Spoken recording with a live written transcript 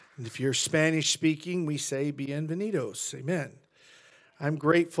And if you're Spanish speaking, we say bienvenidos. Amen. I'm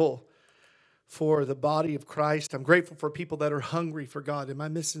grateful for the body of Christ. I'm grateful for people that are hungry for God. Am I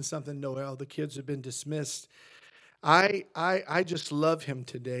missing something? No, the kids have been dismissed. I just love him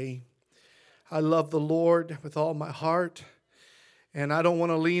today. I love the Lord with all my heart. And I don't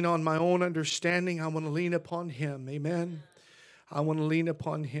want to lean on my own understanding. I want to lean upon him. Amen. I want to lean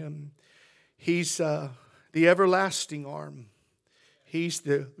upon him. He's the everlasting arm. He's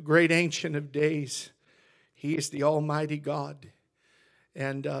the great ancient of days. He is the almighty God.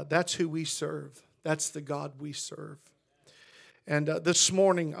 And that's who we serve. That's the God we serve. And this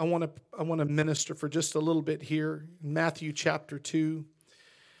morning, I want to minister for just a little bit here. In Matthew chapter 2.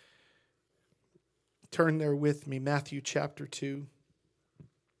 Turn there with me, Matthew chapter 2.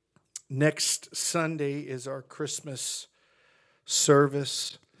 Next Sunday is our Christmas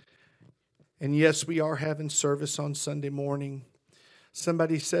service. And yes, we are having service on Sunday morning.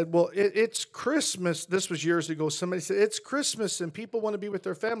 Somebody said, well, it's Christmas. This was years ago. Somebody said, it's Christmas and people want to be with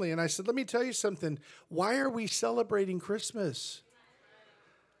their family. And I said, let me tell you something. Why are we celebrating Christmas?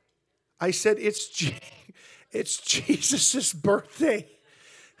 I said, it's Jesus' birthday.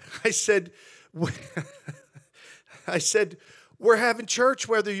 I said, we're having church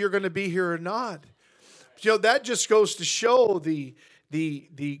whether you're going to be here or not. You know, that just goes to show the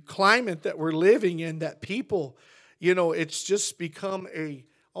climate that we're living in, that people, you know, it's just become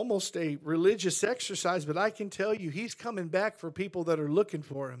almost a religious exercise. But I can tell you, he's coming back for people that are looking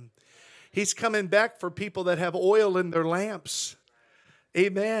for him. He's coming back for people that have oil in their lamps.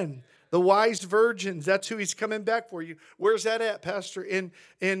 Amen. The wise virgins, that's who he's coming back for. You. Where's that at, Pastor? In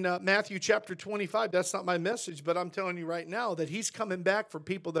Matthew chapter 25. That's not my message, but I'm telling you right now that he's coming back for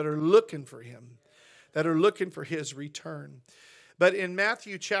people that are looking for him, that are looking for his return. But in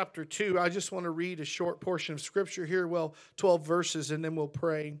Matthew chapter 2, I just want to read a short portion of Scripture here, 12 verses, and then we'll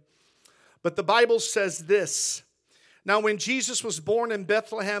pray. But the Bible says this, Now when Jesus was born in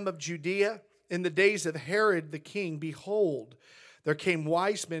Bethlehem of Judea, in the days of Herod the king, behold, there came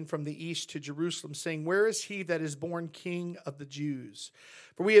wise men from the east to Jerusalem, saying, Where is he that is born King of the Jews?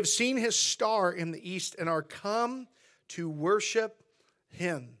 For we have seen his star in the east and are come to worship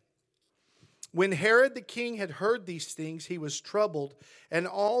him. When Herod the king had heard these things, he was troubled, and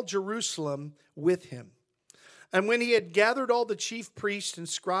all Jerusalem with him. And when he had gathered all the chief priests and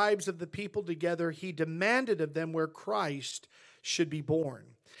scribes of the people together, he demanded of them where Christ should be born.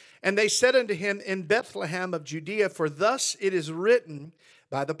 And they said unto him, In Bethlehem of Judea, for thus it is written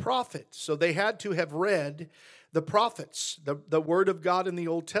by the prophets. So they had to have read the prophets, the word of God in the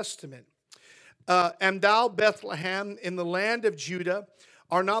Old Testament. And thou, Bethlehem, in the land of Judah,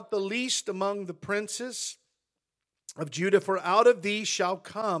 are not the least among the princes of Judah, for out of thee shall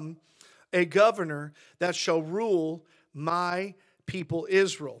come a governor that shall rule my people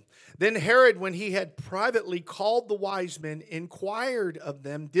Israel. Then Herod, when he had privately called the wise men, inquired of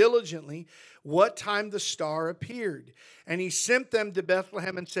them diligently what time the star appeared. And he sent them to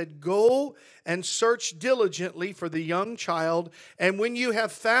Bethlehem and said, Go and search diligently for the young child, and when you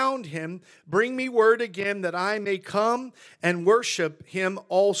have found him, bring me word again that I may come and worship him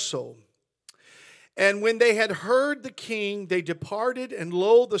also. And when they had heard the king, they departed, and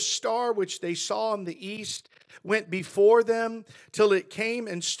lo, the star which they saw in the east went before them till it came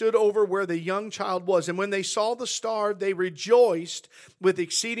and stood over where the young child was. And when they saw the star, they rejoiced with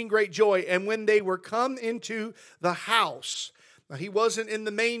exceeding great joy. And when they were come into the house, now he wasn't in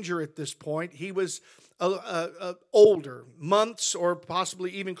the manger at this point. He was older, months or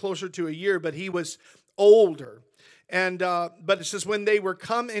possibly even closer to a year, but he was older. And but it says, when they were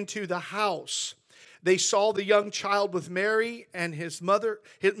come into the house, they saw the young child with Mary and his mother,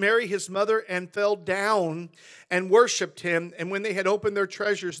 and fell down and worshipped him. And when they had opened their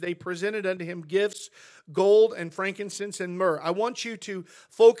treasures, they presented unto him gifts, gold and frankincense and myrrh. I want you to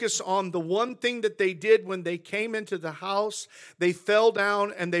focus on the one thing that they did when they came into the house. They fell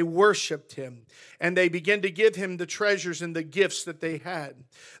down and they worshipped him. And they began to give him the treasures and the gifts that they had,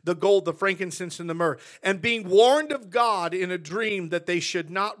 the gold, the frankincense, and the myrrh. And being warned of God in a dream that they should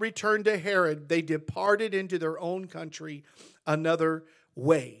not return to Herod, they departed into their own country another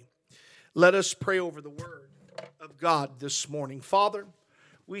way. Let us pray over the word of God this morning. Father,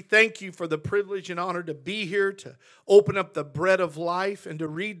 we thank you for the privilege and honor to be here, to open up the bread of life and to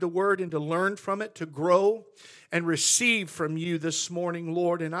read the word and to learn from it, to grow and receive from you this morning,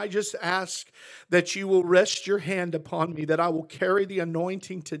 Lord. And I just ask that you will rest your hand upon me, that I will carry the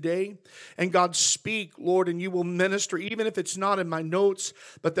anointing today. And God, speak, Lord, and you will minister, even if it's not in my notes,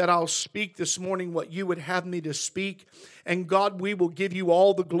 but that I'll speak this morning what you would have me to speak. And God, we will give you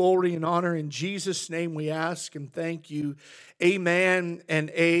all the glory and honor. In Jesus' name we ask and thank you. Amen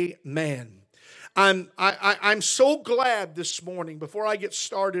and amen. I'm so glad this morning, before I get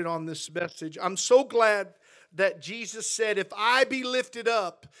started on this message, I'm so glad that Jesus said, if I be lifted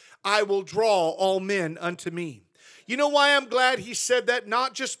up, I will draw all men unto me. You know why I'm glad he said that?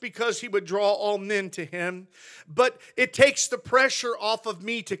 Not just because he would draw all men to him, but it takes the pressure off of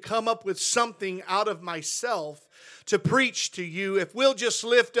me to come up with something out of myself to preach to you. If we'll just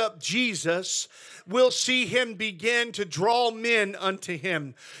lift up Jesus, we'll see him begin to draw men unto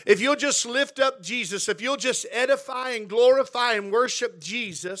him. If you'll just lift up Jesus, if you'll just edify and glorify and worship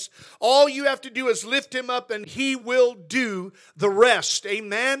Jesus, all you have to do is lift him up and he will do the rest.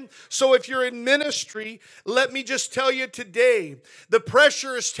 Amen? So if you're in ministry, let me just tell you today, the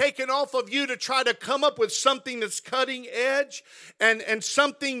pressure is taken off of you to try to come up with something that's cutting edge and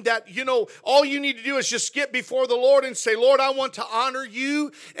something that, all you need to do is just get before the Lord and say, Lord, I want to honor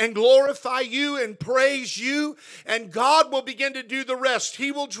you and glorify you and praise you, and God will begin to do the rest.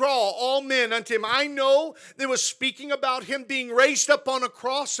 He will draw all men unto him. I know they was speaking about him being raised up on a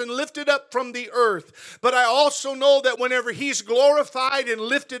cross and lifted up from the earth, but I also know that whenever he's glorified and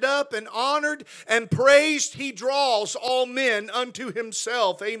lifted up and honored and praised, he draws all men unto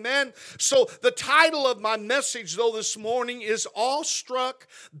himself. Amen. So the title of my message, though, this morning is Awestruck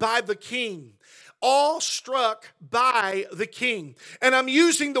by the King. Awestruck by the King. And I'm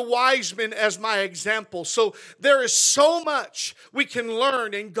using the wise men as my example. So there is so much we can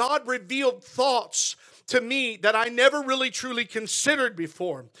learn, and God revealed thoughts to me that I never really truly considered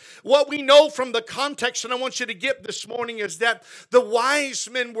before. What we know from the context, and I want you to get this morning, is that the wise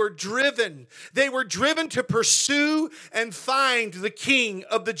men were driven. They were driven to pursue and find the King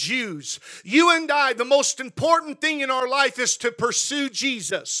of the Jews. You and I, the most important thing in our life is to pursue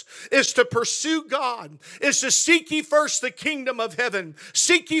Jesus, is to pursue God, is to seek ye first the kingdom of heaven.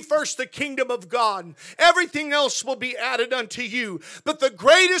 Seek ye first the kingdom of God. Everything else will be added unto you. But the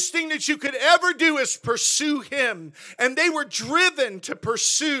greatest thing that you could ever do is pursue him. And they were driven to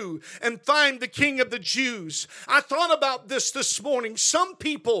pursue and find the King of the Jews. I thought about this morning. Some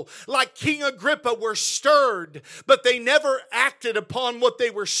people, like King Agrippa, were stirred, but they never acted upon what they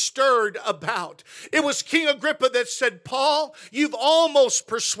were stirred about. It was King Agrippa that said, Paul, you've almost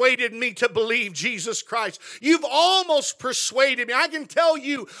persuaded me to believe Jesus Christ. You've almost persuaded me. I can tell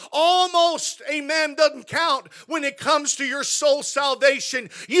you, almost, amen, doesn't count when it comes to your soul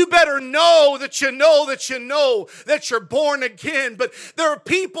salvation. You better know that you know that you're born again. But there are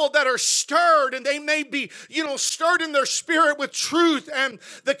people that are stirred, and they may be, stirred in their spirit with truth and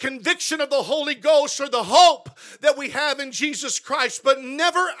the conviction of the Holy Ghost or the hope that we have in Jesus Christ, but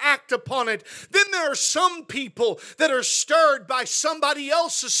never act upon it. Then there are some people that are stirred by somebody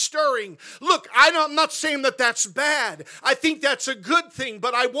else's stirring. Look, I'm not saying that that's bad. I think that's a good thing,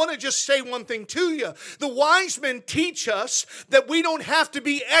 but I want to just say one thing to you. The wise men teach us that we don't have to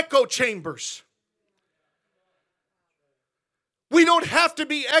be echo chambers. We don't have to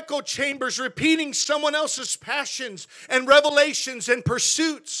be echo chambers repeating someone else's passions and revelations and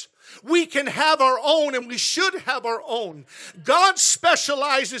pursuits. We can have our own, and we should have our own. God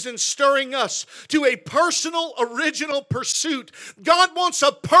specializes in stirring us to a personal, original pursuit. God wants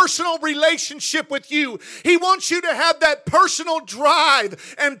a personal relationship with you. He wants you to have that personal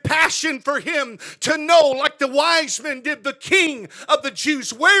drive and passion for him, to know, like the wise men did, the King of the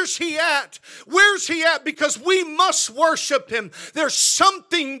Jews. Where's he at? Where's he at? Because we must worship him. There's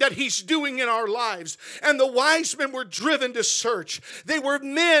something that he's doing in our lives. And the wise men were driven to search. They were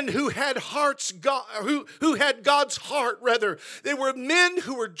men who had hearts, who had God's heart, rather. They were men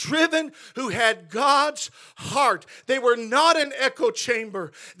who were driven, who had God's heart. They were not an echo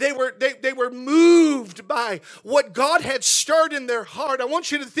chamber. They were moved by what God had stirred in their heart. I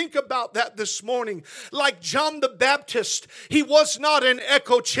want you to think about that this morning. Like John the Baptist, he was not an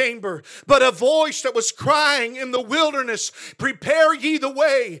echo chamber, but a voice that was crying in the wilderness, prepare ye the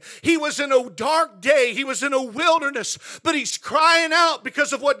way. He was in a dark day. He was in a wilderness, but he's crying out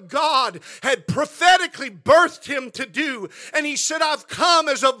because of what God had prophetically birthed him to do. And he said, I've come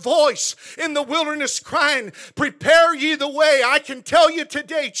as a voice in the wilderness crying, prepare ye the way. I can tell you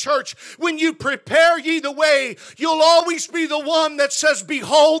today, church, when you prepare ye the way, you'll always be the one that says,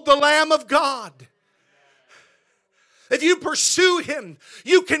 behold the Lamb of God. If you pursue him,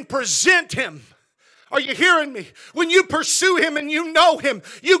 you can present him. Are you hearing me? When you pursue him and you know him,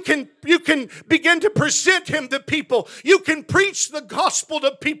 you can begin to present him to people. You can preach the gospel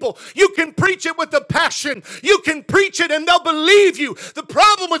to people. You can preach it with a passion. You can preach it and they'll believe you. The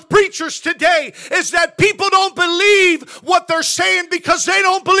problem with preachers today is that people don't believe what they're saying because they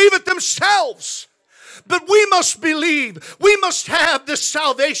don't believe it themselves. But we must believe. We must have this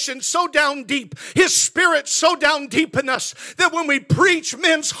salvation so down deep, His Spirit so down deep in us, that when we preach,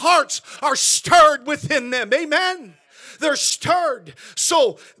 men's hearts are stirred within them. Amen. They're stirred.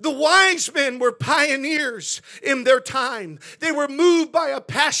 So the wise men were pioneers in their time. They were moved by a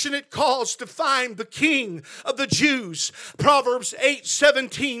passionate cause to find the King of the Jews. Proverbs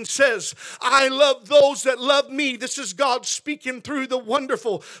 8:17 says, I love those that love me. This is God speaking through the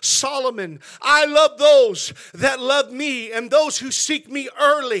wonderful Solomon. I love those that love me, and those who seek me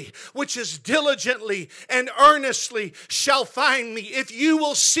early, which is diligently and earnestly, shall find me. If you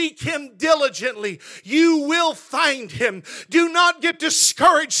will seek Him diligently, you will find Him. Do not get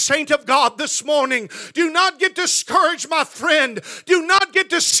discouraged, saint of God, this morning. Do not get discouraged, my friend. Do not get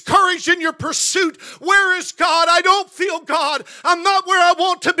discouraged in your pursuit. Where is God? I don't feel God. I'm not where I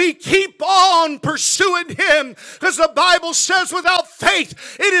want to be. Keep on pursuing Him, because the Bible says without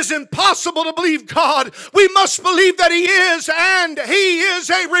faith it is impossible to believe God. We must believe that He is, and He is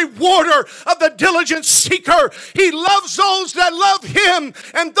a rewarder of the diligent seeker. He loves those that love Him,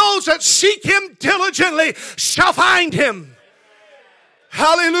 and those that seek Him diligently shall find Him.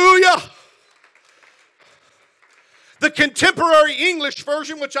 Hallelujah. The contemporary English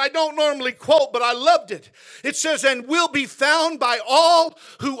version, which I don't normally quote, but I loved it. It says, and will be found by all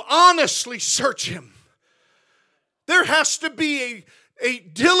who honestly search Him. There has to be a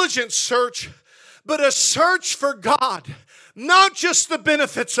diligent search, but a search for God. Not just the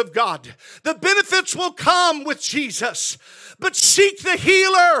benefits of God. The benefits will come with Jesus. But seek the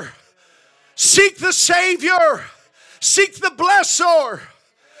healer. Seek the Savior. Seek the blesser.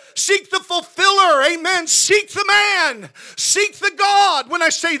 Seek the fulfiller. Amen. Seek the man. Seek the God. When I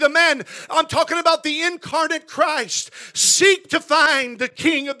say the man, I'm talking about the incarnate Christ. Seek to find the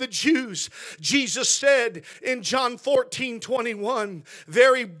King of the Jews. Jesus said in John 14:21,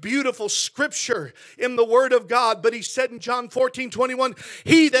 very beautiful scripture in the Word of God. But He said in John 14:21,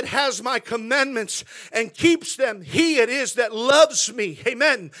 He that has my commandments and keeps them, He it is that loves me.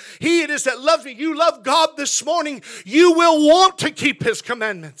 Amen. He it is that loves me. You love God this morning, you will want to keep His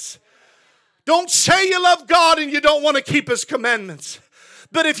commandments. Don't say you love God and you don't want to keep His commandments.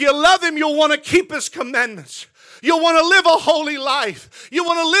 But if you love Him, you'll want to keep His commandments. You'll want to live a holy life. You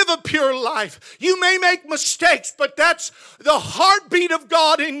want to live a pure life. You may make mistakes, but that's the heartbeat of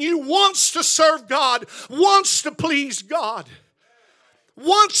God in you. Wants to serve God, wants to please God,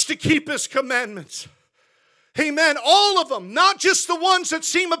 wants to keep His commandments. Amen. All of them, not just the ones that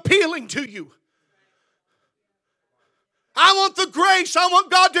seem appealing to you. I want the grace. I want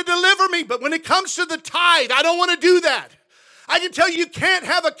God to deliver me. But when it comes to the tithe, I don't want to do that. I can tell you can't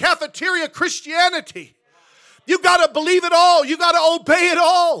have a cafeteria Christianity. You've got to believe it all. You've got to obey it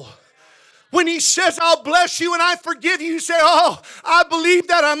all. When He says, I'll bless you and I forgive you, you say, oh, I believe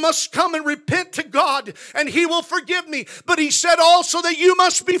that. I must come and repent to God and He will forgive me. But He said also that you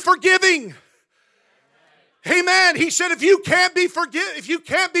must be forgiving. Amen. He said, if you can't be forgiving, you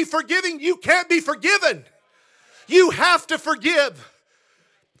can't be forgiven. You have to forgive.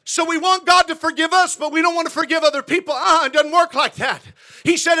 So we want God to forgive us, but we don't want to forgive other people. It doesn't work like that.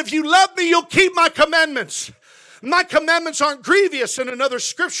 He said, if you love me, you'll keep my commandments. My commandments aren't grievous in another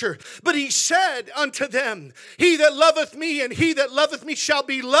scripture. But He said unto them, He that loveth me and he that loveth me shall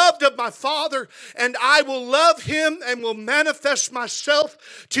be loved of my Father, and I will love him and will manifest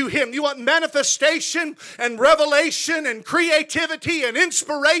myself to him. You want manifestation and revelation and creativity and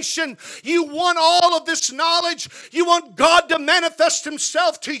inspiration. You want all of this knowledge. You want God to manifest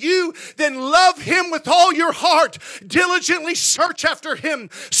Himself to you. Then love Him with all your heart. Diligently search after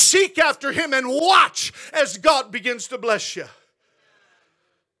Him. Seek after Him and watch as God begins to bless you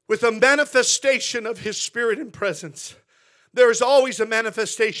with a manifestation of His Spirit and presence. There is always a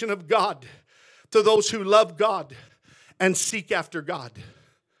manifestation of God to those who love God and seek after God.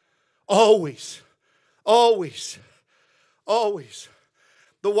 Always, always, always.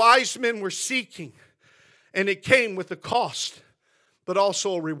 The wise men were seeking, and it came with a cost, but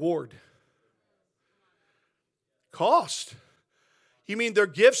also a reward. Cost? You mean their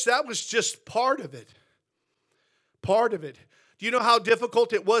gifts? That was just part of it. Part of it. Do you know how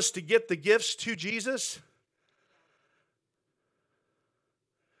difficult it was to get the gifts to Jesus?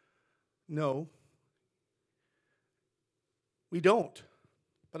 No. We don't.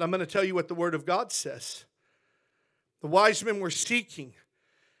 But I'm going to tell you what the Word of God says. The wise men were seeking,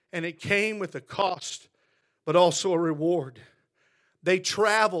 and it came with a cost, but also a reward. They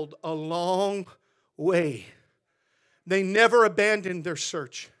traveled a long way. They never abandoned their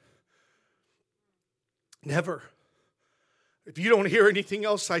search. Never. If you don't hear anything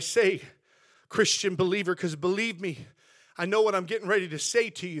else I say, Christian believer, because believe me, I know what I'm getting ready to say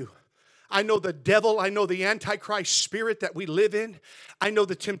to you. I know the devil. I know the Antichrist spirit that we live in. I know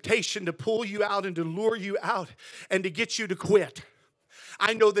the temptation to pull you out and to lure you out and to get you to quit.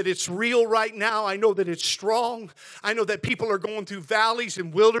 I know that it's real right now. I know that it's strong. I know that people are going through valleys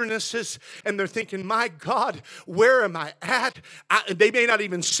and wildernesses, and they're thinking, my God, where am I at? They may not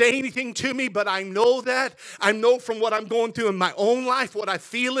even say anything to me, but I know that. I know from what I'm going through in my own life, what I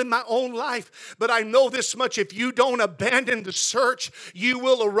feel in my own life. But I know this much: if you don't abandon the search, you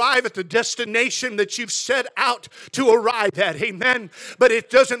will arrive at the destination that you've set out to arrive at. Amen. But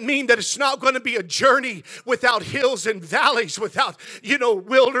it doesn't mean that it's not going to be a journey without hills and valleys, without,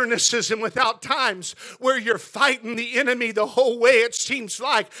 wildernesses, and without times where you're fighting the enemy the whole way, it seems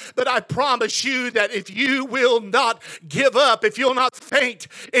like. But I promise you that if you will not give up, if you'll not faint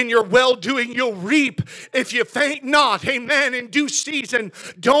in your well-doing, you'll reap if you faint not. Amen. In due season,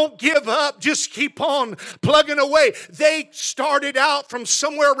 don't give up. Just keep on plugging away. They started out from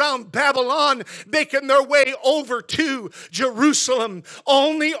somewhere around Babylon, making their way over to Jerusalem,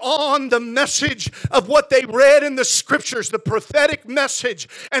 only on the message of what they read in the scriptures, the prophetic message.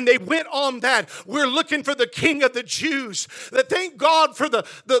 And they went on that. We're looking for the King of the Jews. Thank God for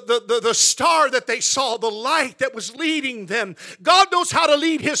the star that they saw, the light that was leading them. God knows how to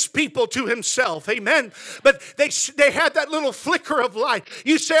lead His people to Himself. Amen. But they had that little flicker of light.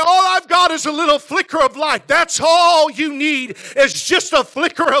 You say, all I've got is a little flicker of light. That's all you need, is just a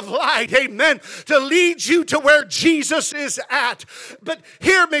flicker of light. Amen. To lead you to where Jesus is at. But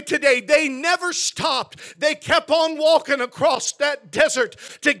hear me today. They never stopped. They kept on walking across that desert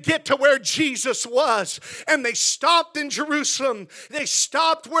to get to where Jesus was. And they stopped in Jerusalem. They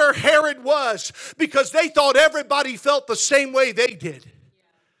stopped where Herod was because they thought everybody felt the same way they did.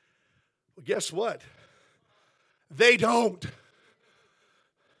 Well, guess what? They don't.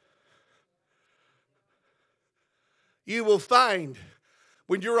 You will find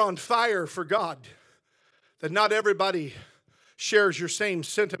when you're on fire for God that not everybody shares your same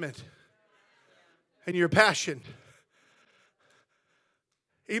sentiment and your passion.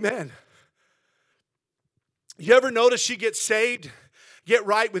 Amen. You ever notice you get saved, get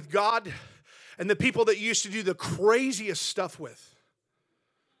right with God, and the people that you used to do the craziest stuff with?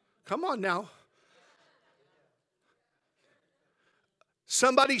 Come on now.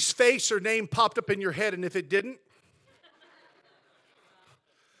 Somebody's face or name popped up in your head, and if it didn't,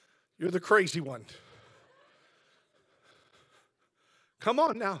 you're the crazy one. Come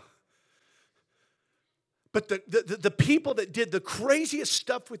on now. But the people that did the craziest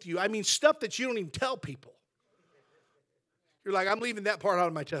stuff with you, I mean stuff that you don't even tell people. You're like, I'm leaving that part out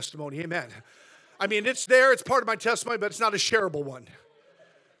of my testimony. Amen. I mean, it's there, it's part of my testimony, but it's not a shareable one.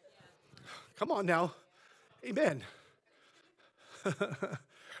 Come on now. Amen.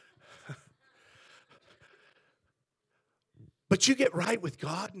 But you get right with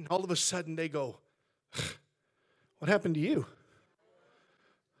God, and all of a sudden they go, what happened to you?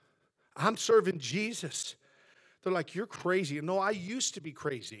 I'm serving Jesus. They're like, you're crazy. No, I used to be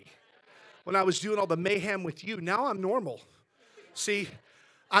crazy when I was doing all the mayhem with you. Now I'm normal. See,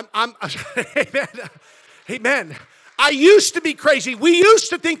 I'm amen. Amen. I used to be crazy. We used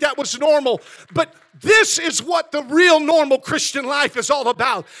to think that was normal. But this is what the real normal Christian life is all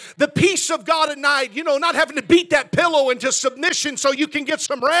about. The peace of God at night. Not having to beat that pillow into submission so you can get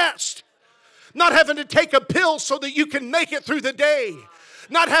some rest. Not having to take a pill so that you can make it through the day.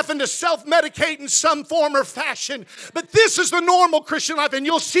 Not having to self-medicate in some form or fashion. But this is the normal Christian life. And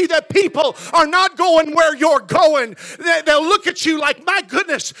you'll see that people are not going where you're going. They'll look at you like, my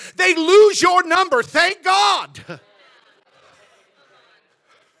goodness, they lose your number. Thank God.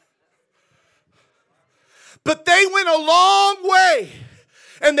 But they went a long way.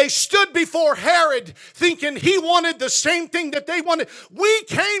 And they stood before Herod thinking he wanted the same thing that they wanted. We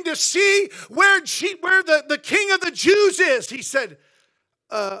came to see where the King of the Jews is. He said,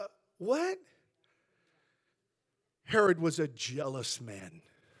 what? Herod was a jealous man.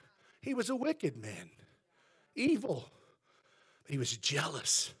 He was a wicked man. Evil. He was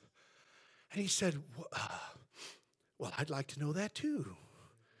jealous. And he said, well, I'd like to know that too.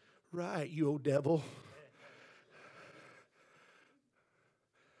 Right, you old devil.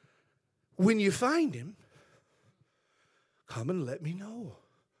 When you find him, come and let me know.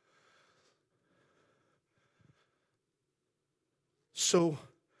 So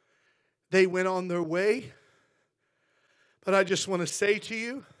they went on their way. But I just want to say to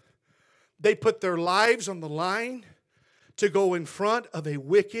you, they put their lives on the line to go in front of a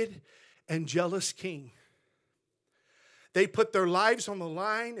wicked and jealous king. They put their lives on the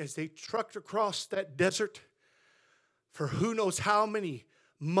line as they trucked across that desert for who knows how many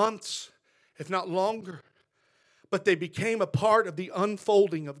months, if not longer. but they became a part of the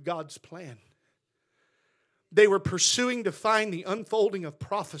unfolding of God's plan. They were pursuing to find the unfolding of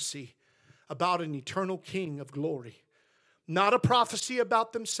prophecy about an eternal King of glory. Not a prophecy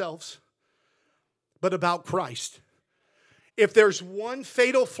about themselves, but about Christ. If there's one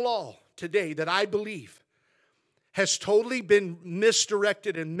fatal flaw today that I believe has totally been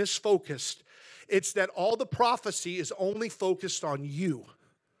misdirected and misfocused, it's that all the prophecy is only focused on you.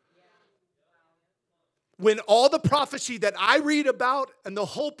 When all the prophecy that I read about and the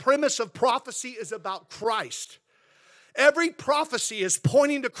whole premise of prophecy is about Christ. Every prophecy is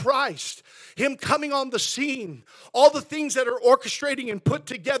pointing to Christ, Him coming on the scene, all the things that are orchestrating and put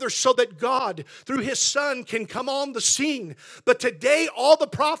together so that God, through His Son, can come on the scene. But today, all the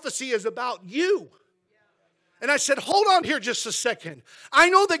prophecy is about you. And I said, hold on here just a second. I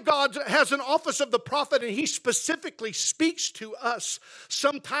know that God has an office of the prophet and He specifically speaks to us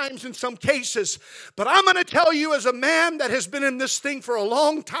sometimes in some cases. But I'm going to tell you as a man that has been in this thing for a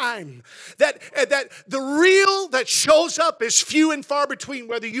long time that the real that shows up is few and far between.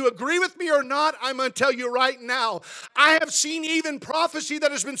 Whether you agree with me or not, I'm going to tell you right now. I have seen even prophecy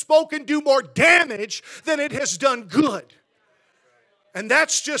that has been spoken do more damage than it has done good. And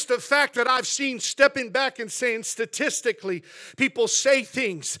that's just a fact that I've seen, stepping back and saying statistically, people say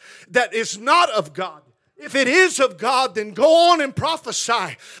things that is not of God. If it is of God, then go on and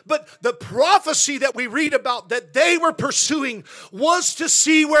prophesy. But the prophecy that we read about that they were pursuing was to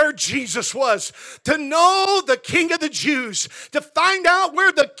see where Jesus was, to know the King of the Jews, to find out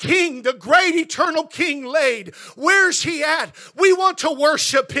where the King, the great eternal King, laid. Where's He at? We want to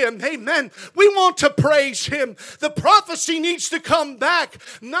worship Him. Amen. We want to praise Him. The prophecy needs to come back,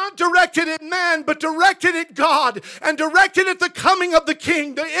 not directed at man, but directed at God and directed at the coming of the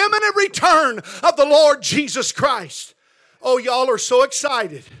King, the imminent return of the Lord Jesus Christ. Oh, y'all are so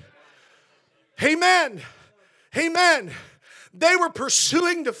excited. Amen. Amen. They were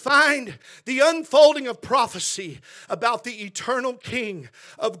pursuing to find the unfolding of prophecy about the eternal King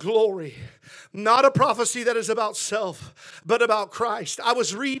of glory. Not a prophecy that is about self, but about Christ. I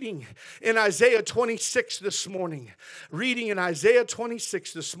was reading in Isaiah 26 this morning.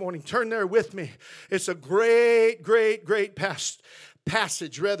 Turn there with me. It's a great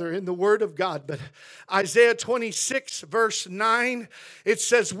passage in the Word of God. But Isaiah 26 verse 9, it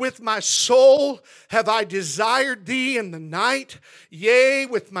says, with my soul have I desired thee in the night, yea,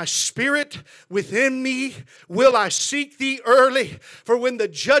 with my spirit within me will I seek thee early. For when the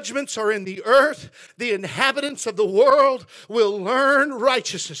judgments are in the earth, the inhabitants of the world will learn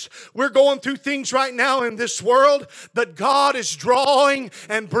righteousness. We're going through things right now in this world, but God is drawing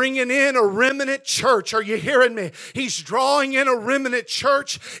and bringing in a remnant church. Are you hearing me? He's drawing in a remnant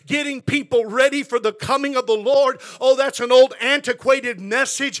church, getting people ready for the coming of the Lord. Oh, that's an old antiquated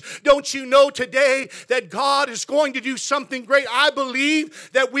message. Don't you know today that God is going to do something great? I believe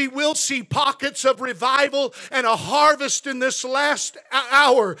that we will see pockets of revival and a harvest in this last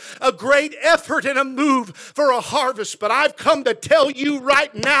hour. A great effort and a move for a harvest. But I've come to tell you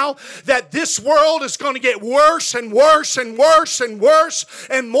right now that this world is going to get worse and worse and worse and worse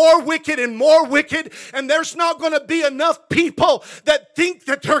and more wicked and more wicked. And there's not going to be enough people that think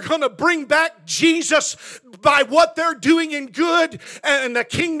that they're going to bring back Jesus by what they're doing in good and the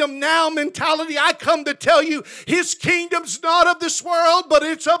kingdom now mentality. I come to tell you, His kingdom's not of this world, but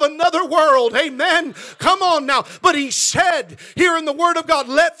it's of another world. Amen. Come on now. But He said here in the Word of God,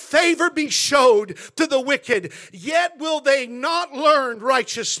 let favor be showed to the wicked, yet will they not learn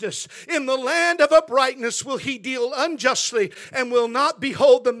righteousness. In the land of uprightness will He deal unjustly, and will not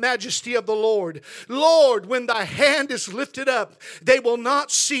behold the majesty of the Lord. Lord, when thy hand is lifted up, they will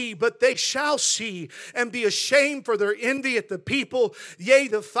not see, but they shall see, and be ashamed for their envy at the people. Yea,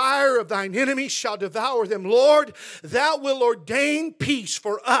 the fire of thine enemies shall devour them. Lord, thou wilt ordain peace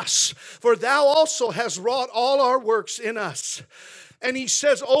for us, for thou also hast wrought all our works in us. And He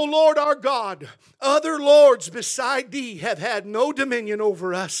says, O Lord our God, other lords beside thee have had no dominion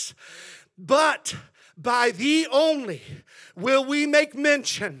over us, but by thee only will we make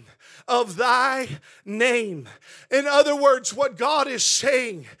mention of thy name. In other words, what God is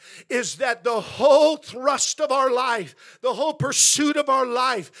saying is that the whole thrust of our life, the whole pursuit of our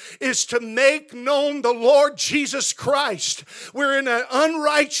life is to make known the Lord Jesus Christ. We're in an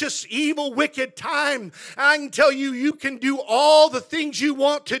unrighteous, evil, wicked time. I can tell you, you can do all the things you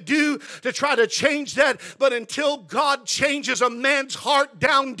want to do to try to change that, but until God changes a man's heart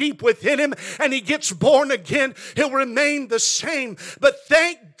down deep within him and he gets born again, he'll remain the same. But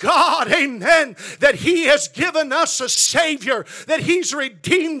thank God, amen, that He has given us a Savior, that He's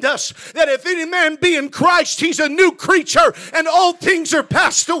redeemed us, that if any man be in Christ, he's a new creature, and old things are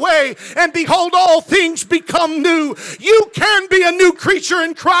passed away, and behold, all things become new. You can be a new creature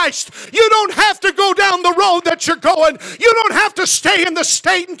in Christ. You don't have to go down the road that you're going. You don't have to stay in the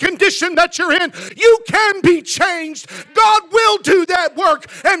state and condition that you're in. You can be changed. God will do that work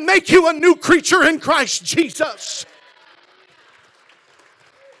and make you a new creature in Christ Jesus.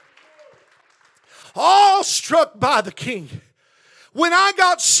 Awestruck by the King. When I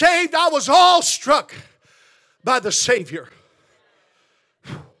got saved, I was awestruck by the Savior.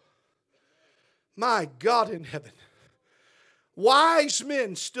 My God in heaven. Wise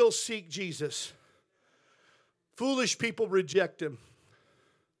men still seek Jesus. Foolish people reject Him.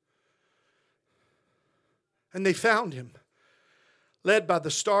 And they found Him, led by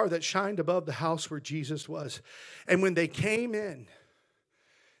the star that shined above the house where Jesus was. And when they came in,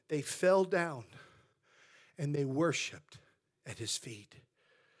 they fell down and they worshiped at His feet,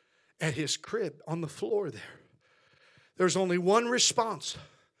 at His crib, on the floor there. There's only one response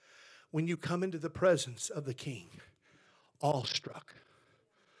when you come into the presence of the King. Awestruck.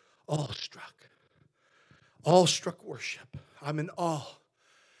 Awestruck. Awestruck worship. I'm in awe.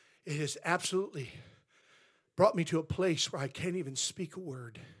 It has absolutely brought me to a place where I can't even speak a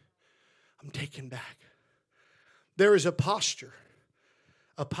word. I'm taken back. There is a posture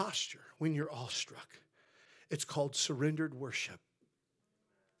when you're awestruck. It's called surrendered worship.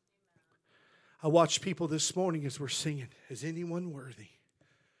 I watched people this morning as we're singing. Is anyone worthy?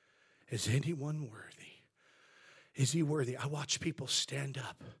 Is anyone worthy? Is He worthy? I watch people stand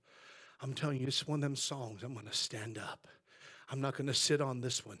up. I'm telling you, it's one of them songs. I'm going to stand up. I'm not going to sit on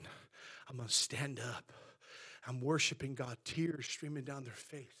this one. I'm going to stand up. I'm worshiping God, tears streaming down their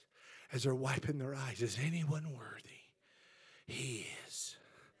face as they're wiping their eyes. Is anyone worthy? He is.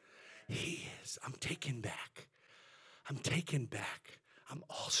 He is. I'm taken back. I'm taken back. I'm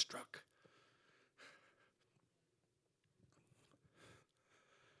awestruck.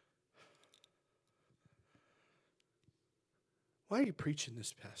 Why are you preaching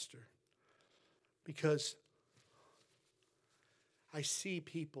this, Pastor? Because I see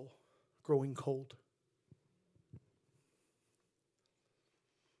people growing cold.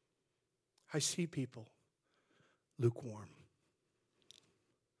 I see people lukewarm.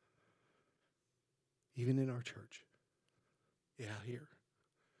 Even in our church. Yeah, here.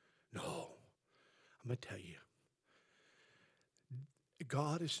 No. I'm going to tell you.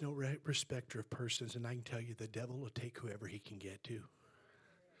 God is no respecter of persons, and I can tell you the devil will take whoever he can get to.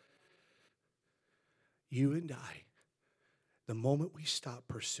 You and I, the moment we stop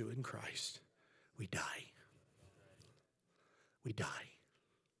pursuing Christ, we die. We die.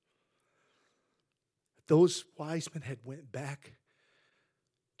 Those wise men had went back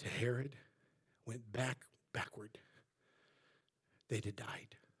to Herod, went backward. They'd have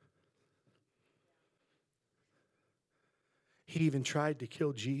died. He even tried to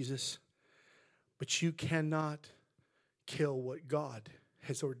kill Jesus, but you cannot kill what God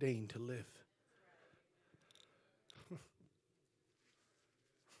has ordained to live.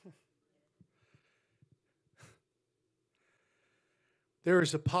 There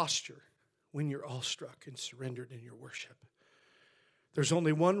is a posture when you're awestruck and surrendered in your worship. There's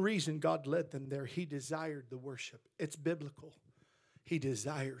only one reason God led them there. He desired the worship. It's biblical. He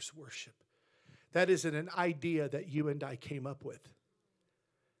desires worship. That isn't an idea that you and I came up with.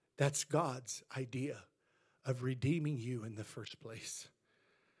 That's God's idea of redeeming you in the first place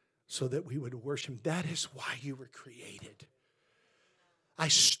so that we would worship Him. That is why you were created. I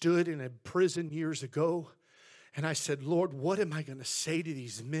stood in a prison years ago and I said, Lord, what am I going to say to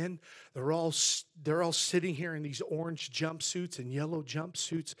these men? They're all sitting here in these orange jumpsuits and yellow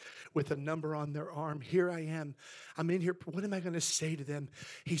jumpsuits with a number on their arm. Here I am. I'm in here. What am I going to say to them?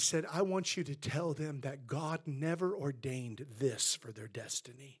 He said, I want you to tell them that God never ordained this for their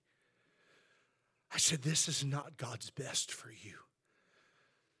destiny. I said, this is not God's best for you.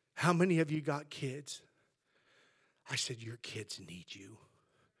 How many of you got kids? I said, your kids need you.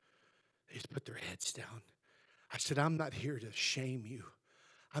 They just put their heads down. I said, I'm not here to shame you.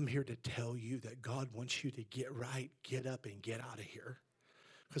 I'm here to tell you that God wants you to get right, get up, and get out of here.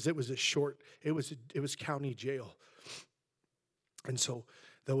 Because it was county jail. And so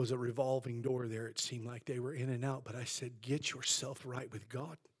there was a revolving door there. It seemed like they were in and out. But I said, get yourself right with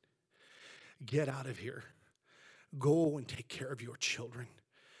God. Get out of here. Go and take care of your children.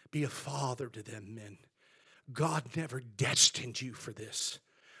 Be a father to them, men. God never destined you for this.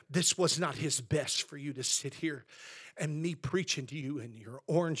 This was not His best for you to sit here and me preaching to you in your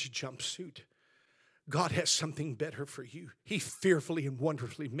orange jumpsuit. God has something better for you. He fearfully and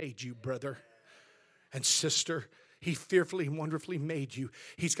wonderfully made you, brother and sister. He fearfully and wonderfully made you.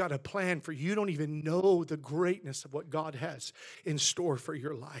 He's got a plan for you. You don't even know the greatness of what God has in store for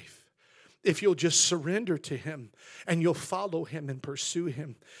your life. If you'll just surrender to Him and you'll follow Him and pursue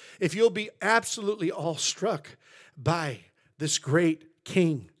Him. If you'll be absolutely awestruck by this great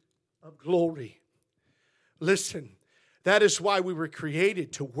King of glory. Listen, that is why we were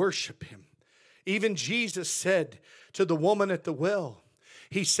created, to worship Him. Even Jesus said to the woman at the well,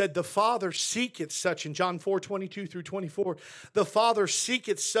 He said, the Father seeketh such, in John 4:22 through 24, the Father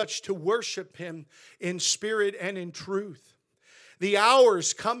seeketh such to worship Him in spirit and in truth. The hour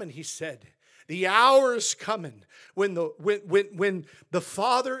is coming, He said. The hour is coming when the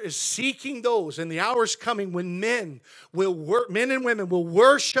Father is seeking those, and the hour is coming when men and women will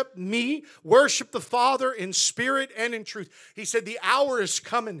worship me, worship the Father in spirit and in truth. He said the hour is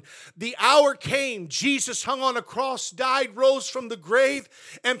coming. The hour came. Jesus hung on a cross, died, rose from the grave,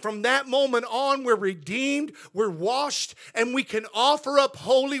 and from that moment on we're redeemed, we're washed, and we can offer up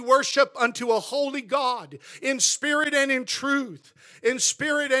holy worship unto a holy God in spirit and in truth. In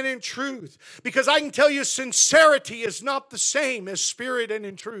spirit and in truth. Because I can tell you, sincerity is not the same as spirit and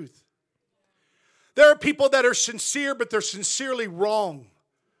in truth. There are people that are sincere, but they're sincerely wrong.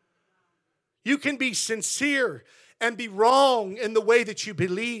 You can be sincere and be wrong in the way that you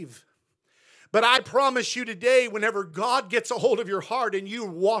believe. But I promise you today, whenever God gets a hold of your heart and you're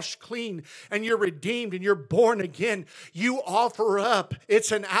washed clean and you're redeemed and you're born again, you offer up.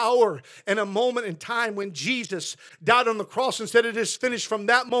 It's an hour and a moment in time when Jesus died on the cross and said it is finished. From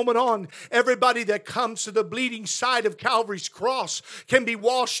that moment on, everybody that comes to the bleeding side of Calvary's cross can be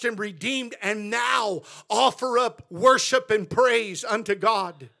washed and redeemed and now offer up worship and praise unto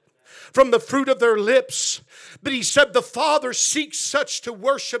God from the fruit of their lips. But He said the Father seeks such to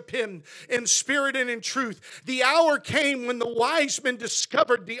worship Him in spirit and in truth. The hour came when the wise men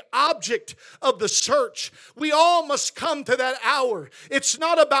discovered the object of the search. We all must come to that hour. It's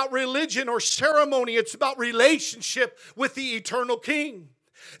not about religion or ceremony. It's about relationship with the eternal King.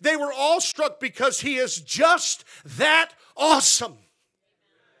 They were awestruck because He is just that awesome.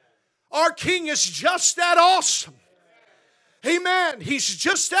 Our King is just that awesome. Amen. He's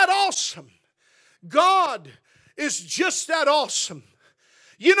just that awesome. God is just that awesome.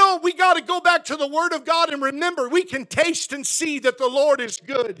 You know, we got to go back to the Word of God and remember, we can taste and see that the Lord is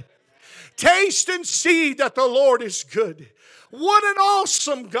good. Taste and see that the Lord is good. What an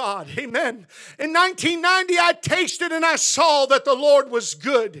awesome God. Amen. In 1990, I tasted and I saw that the Lord was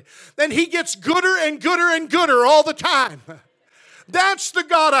good. Then He gets gooder and gooder and gooder all the time. That's the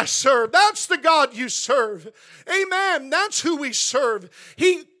God I serve. That's the God you serve. Amen. That's who we serve.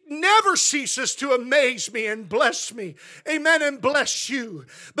 He never ceases to amaze me and bless me. Amen. And bless you.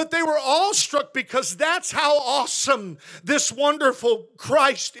 But they were all struck because that's how awesome this wonderful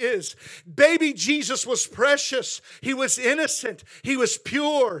Christ is. Baby Jesus was precious. He was innocent. He was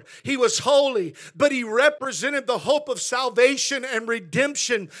pure. He was holy. But He represented the hope of salvation and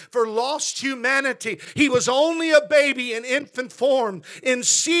redemption for lost humanity. He was only a baby in infant form, in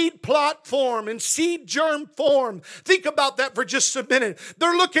seed plot form, in seed germ form. Think about that for just a minute.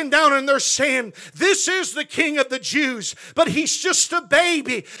 They're looking down and they're saying, this is the King of the Jews, but He's just a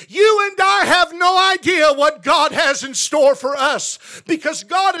baby. You and I have no idea what God has in store for us, because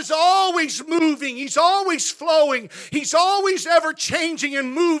God is always moving. He's always flowing. He's always ever changing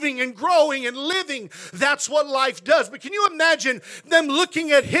and moving and growing and living. That's what life does. But can you imagine them looking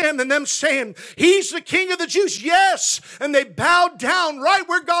at Him and them saying, He's the King of the Jews? Yes. And they bowed down right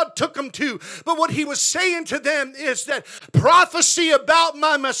where God took them to. But what He was saying to them is that prophecy about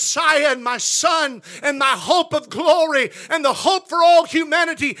my Messiah and my Son and my hope of glory and the hope for all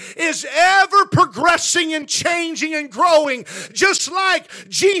humanity is ever progressing and changing and growing. Just like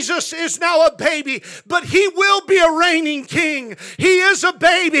Jesus is now a baby, but He will be a reigning King. He is a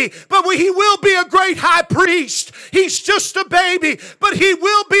baby, but He will be a great high priest. He's just a baby, but He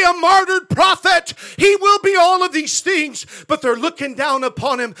will be a martyred prophet. He will be all of these things, but they're looking down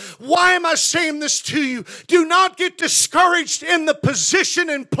upon Him. Why am I saying this to you? Do not get discouraged in the position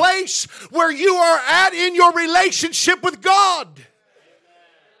and place where you are at in your relationship with God.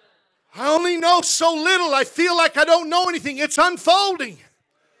 I only know so little. I feel like I don't know anything. It's unfolding.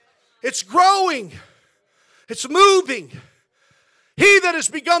 It's growing. It's moving. He that has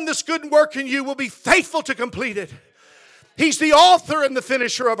begun this good work in you will be faithful to complete it. He's the author and the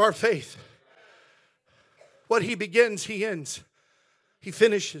finisher of our faith. What He begins, He ends. He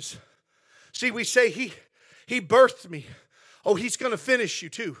finishes. See, we say He birthed me. Oh, He's going to finish you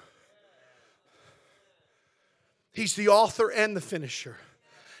too. He's the author and the finisher.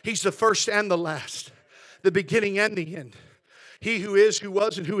 He's the first and the last. the beginning and the end. He who is, who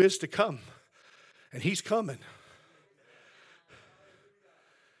was, and who is to come. And He's coming.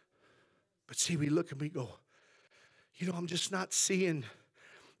 But see, we look and we go, I'm just not seeing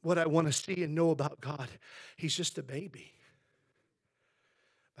what I want to see and know about God. He's just a baby.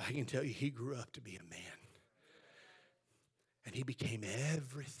 But I can tell you, he grew up to be a man. And he became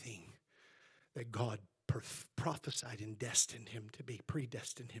everything that God prophesied and destined him to be,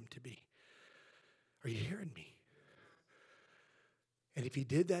 predestined him to be. Are you hearing me? And if he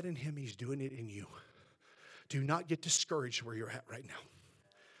did that in him, he's doing it in you. Do not get discouraged where you're at right now.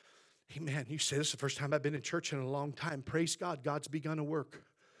 Amen. You say, this is the first time I've been in church in a long time. Praise God. God's begun a work.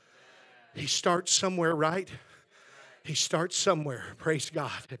 He starts somewhere, right? He starts somewhere. Praise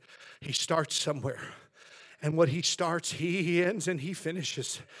God. He starts somewhere. And what he starts, he ends and he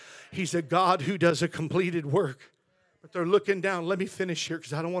finishes. He's a God who does a completed work. But they're looking down. Let me finish here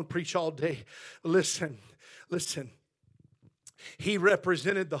because I don't want to preach all day. Listen. He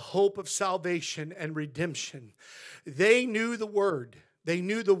represented the hope of salvation and redemption. They knew the Word. They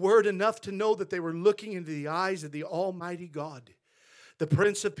knew the Word enough to know that they were looking into the eyes of the Almighty God, the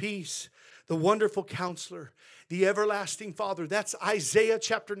Prince of Peace, the Wonderful Counselor, the Everlasting Father. That's Isaiah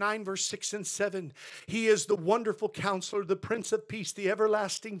chapter 9, verse 6 and 7. He is the Wonderful Counselor, the Prince of Peace, the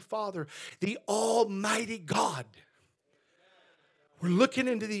Everlasting Father, the Almighty God. We're looking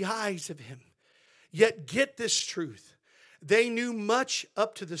into the eyes of Him. Yet get this truth. They knew much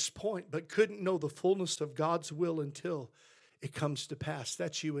up to this point, but couldn't know the fullness of God's will until it comes to pass.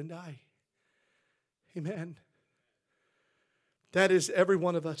 That's you and I. Amen. That is every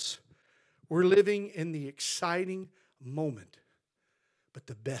one of us. We're living in the exciting moment, but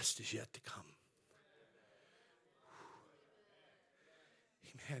the best is yet to come.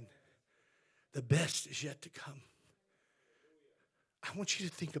 Amen. The best is yet to come. I want you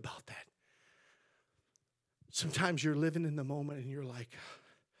to think about that. Sometimes you're living in the moment and you're like,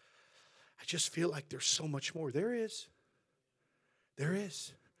 I just feel like there's so much more. There is. There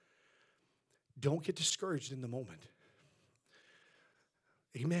is. Don't get discouraged in the moment.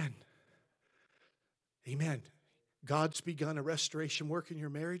 Amen. Amen. God's begun a restoration work in your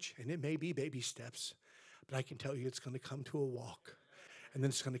marriage, and it may be baby steps, but I can tell you it's going to come to a walk, and then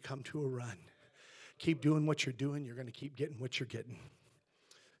it's going to come to a run. Keep doing what you're doing, you're going to keep getting what you're getting.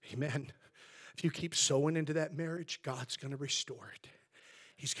 Amen. If you keep sowing into that marriage, God's going to restore it.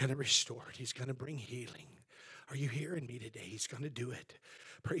 He's going to restore it. He's going to bring healing. Are you hearing me today? He's going to do it.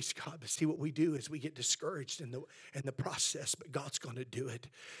 Praise God. But see, what we do is we get discouraged in the process, but God's going to do it.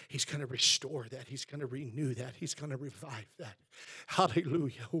 He's going to restore that. He's going to renew that. He's going to revive that.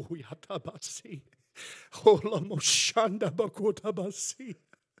 Hallelujah.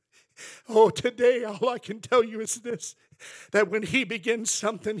 Oh, today all I can tell you is this, that when He begins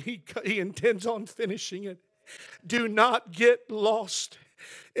something, He intends on finishing it. Do not get lost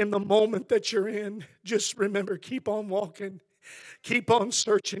in the moment that you're in. Just remember, keep on walking. Keep on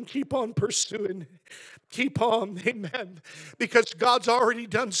searching. Keep on pursuing. Keep on, amen. Because God's already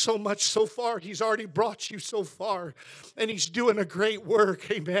done so much so far. He's already brought you so far. And He's doing a great work,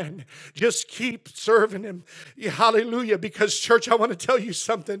 amen. Just keep serving Him. Yeah, hallelujah. Because, church, I want to tell you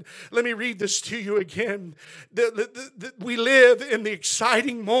something. Let me read this to you again. We live in the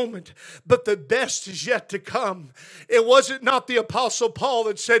exciting moment, but the best is yet to come. It wasn't not the Apostle Paul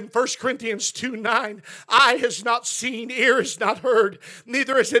that said in 1 Corinthians 2:9, eye has not seen, ear has not heard,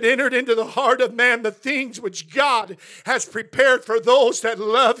 neither has it entered into the heart of man the things which God has prepared for those that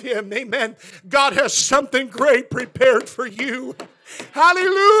love Him. Amen. God has something great prepared for you.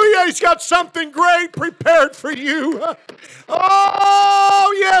 Hallelujah. He's got something great prepared for you.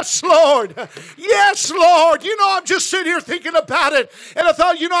 Oh, yes, Lord. Yes, Lord. I'm just sitting here thinking about it. And I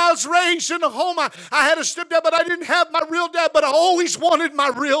thought, I was raised in a home. I had a stepdad, but I didn't have my real dad. But I always wanted my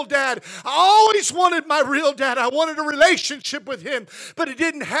real dad. I always wanted my real dad. I wanted a relationship with him. But he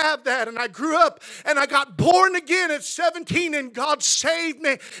didn't have that. And I grew up and I got born again at 17. And God saved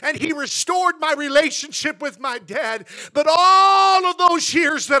me. And He restored my relationship with my dad. But all of those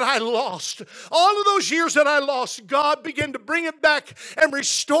years that I lost, God began to bring it back and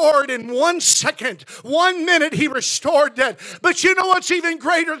restore it in 1 second. 1 minute He restored that. But you know what's even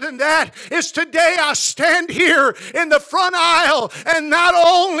greater than that is today I stand here in the front aisle, and not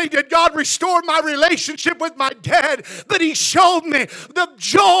only did God restore my relationship with my dad, but He showed me the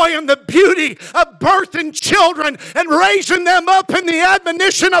joy and the beauty of birthing children and raising them up in the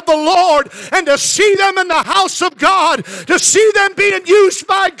admonition of the Lord, and to see them in the house of God, to see them Amen. Being used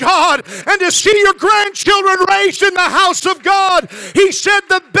by God, and to see your grandchildren raised in the house of God. He said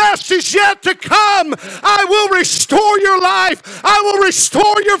the best is yet to come. I will restore your life. I will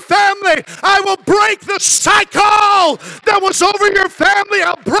restore your family. I will break the cycle that was over your family.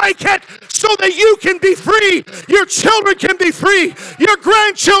 I'll break it so that you can be free. Your children can be free. Your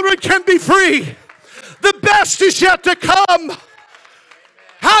grandchildren can be free. The best is yet to come.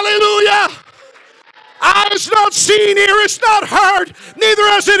 Hallelujah. Eye has not seen, ear has not heard, neither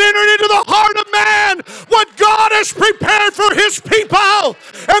has it entered into the heart of man what God has prepared for his people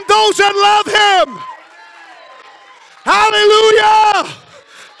and those that love him. Hallelujah!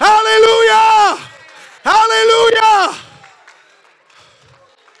 Hallelujah! Hallelujah!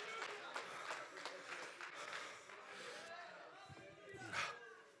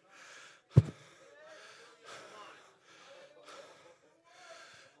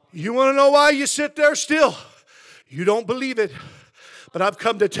 You want to know why you sit there still? You don't believe it. But I've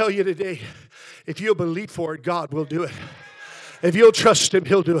come to tell you today, if you'll believe for it, God will do it. If you'll trust him,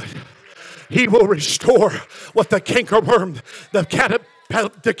 he'll do it. He will restore what the cankerworm, the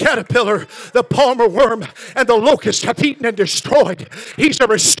caterpillar, the palmer worm, and the locust have eaten and destroyed. He's a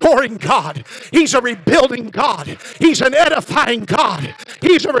restoring God. He's a rebuilding God. He's an edifying God.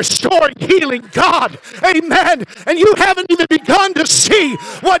 He's a restoring, healing God. Amen. And you haven't even begun to see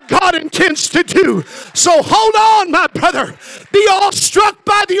what God intends to do. So hold on, my brother. Be awestruck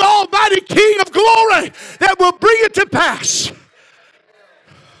by the Almighty King of glory that will bring it to pass.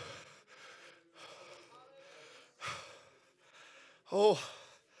 Oh,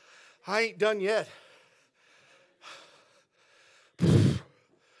 I ain't done yet.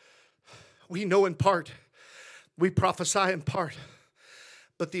 We know in part. We prophesy in part.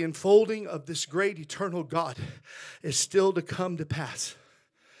 But the unfolding of this great eternal God is still to come to pass.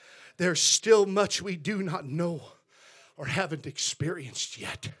 There's still much we do not know or haven't experienced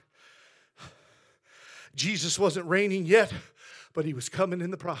yet. Jesus wasn't reigning yet, but he was coming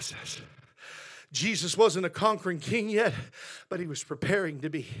in the process. Jesus wasn't a conquering king yet, but he was preparing to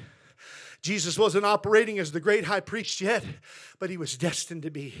be. Jesus wasn't operating as the great high priest yet, but he was destined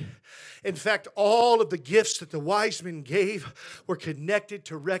to be. In fact, all of the gifts that the wise men gave were connected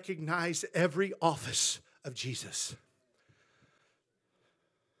to recognize every office of Jesus.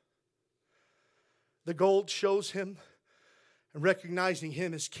 The gold shows him and recognizing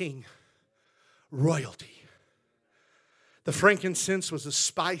him as king, royalty. The frankincense was a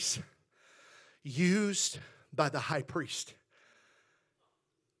spice used by the high priest.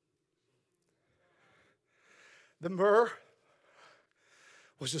 The myrrh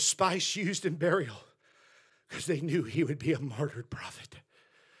was a spice used in burial because they knew he would be a martyred prophet.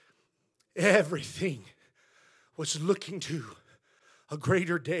 Everything was looking to a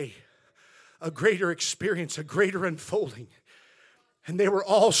greater day, a greater experience, a greater unfolding. And they were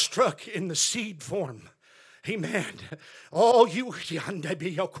all struck in the seed form. Amen. All you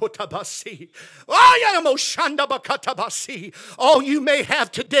all you may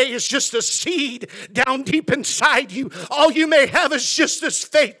have today is just a seed down deep inside you. All you may have is just this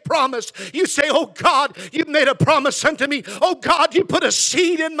faith promise. You say, oh God, you made a promise unto me. Oh God, you put a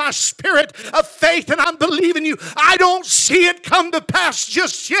seed in my spirit of faith and I'm believing you. I don't see it come to pass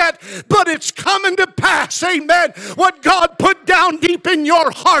just yet, but it's coming to pass. Amen. What God put down deep in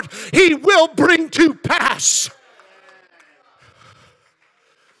your heart, he will bring to pass.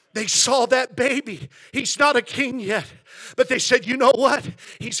 They saw that baby. He's not a king yet. But they said, you know what?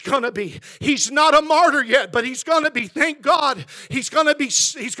 He's going to be. He's not a martyr yet, but he's going to be. Thank God. He's going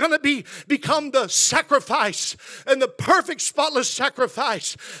to become the sacrifice and the perfect spotless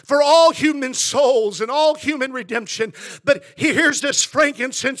sacrifice for all human souls and all human redemption. But here's this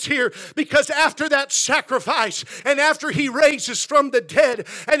frankincense here, because after that sacrifice and after he raises from the dead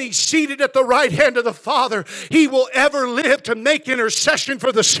and he's seated at the right hand of the Father, he will ever live to make intercession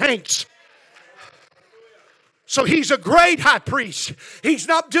for the saints. So he's a great high priest. He's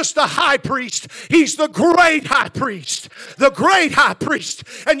not just the high priest. He's the great high priest. The great high priest.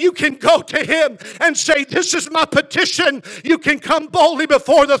 And you can go to him and say, this is my petition. You can come boldly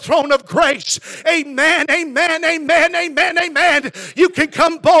before the throne of grace. Amen, amen, amen, amen, amen. You can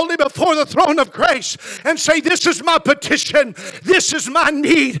come boldly before the throne of grace and say, this is my petition. This is my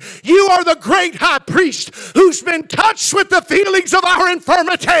need. You are the great high priest who's been touched with the feelings of our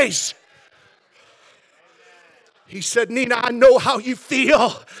infirmities. He said, Nina, I know how you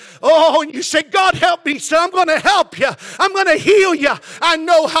feel. Oh, and you say, God help me. He said, I'm going to help you. I'm going to heal you. I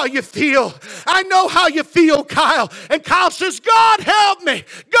know how you feel. I know how you feel, Kyle. And Kyle says, God help me.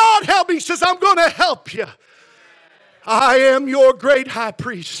 God help me. He says, I'm going to help you. I am your great high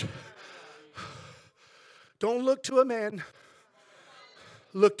priest. Don't look to a man.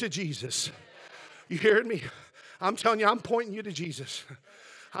 Look to Jesus. You hearing me? I'm telling you, I'm pointing you to Jesus.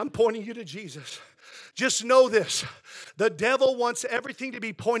 I'm pointing you to Jesus. Just know this. The devil wants everything to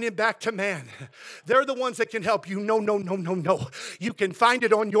be pointed back to man. They're the ones that can help you. No, no, no, no, no. You can find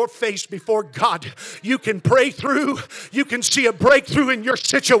it on your face before God. You can pray through. You can see a breakthrough in your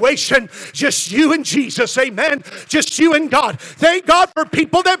situation. Just you and Jesus. Amen. Just you and God. Thank God for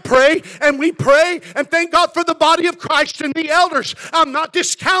people that pray, and we pray, and thank God for the body of Christ and the elders. I'm not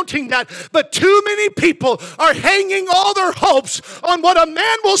discounting that, but too many people are hanging all their hopes on what a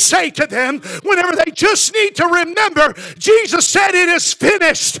man will say to them whenever they just need to remember Jesus said it is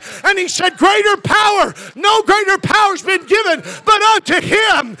finished. And he said greater power, no greater power has been given but unto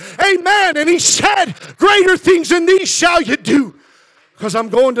him. Amen. And he said greater things than these shall you do, because I'm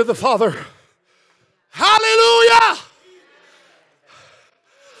going to the Father. Hallelujah.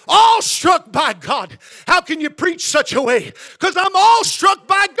 All struck by God. How can you preach such a way? Because I'm all struck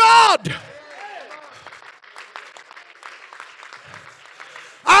by God.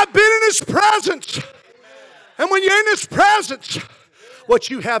 I've been in his presence. And when you're in his presence,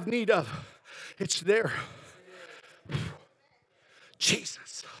 what you have need of, it's there.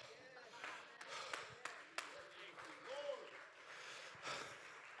 Jesus.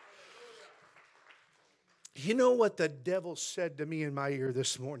 You know what the devil said to me in my ear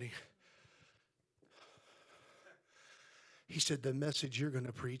this morning? He said, the message you're going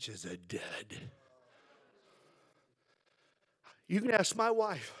to preach is a dud. You can ask my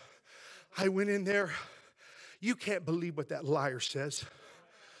wife. I went in there. You can't believe what that liar says.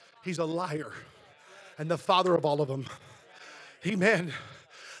 He's a liar. And the father of all of them. Amen.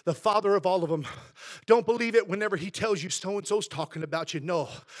 The father of all of them. Don't believe it whenever he tells you so-and-so's talking about you. No.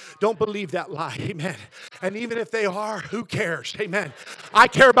 Don't believe that lie. Amen. And even if they are, who cares? Amen. I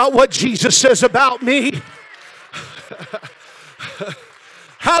care about what Jesus says about me.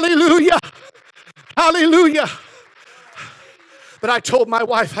 Hallelujah. Hallelujah. But I told my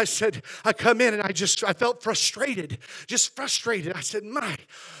wife, I said, I come in and I felt frustrated. Just frustrated. I said,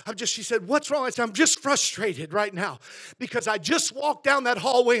 she said, what's wrong? I said, I'm just frustrated right now. Because I just walked down that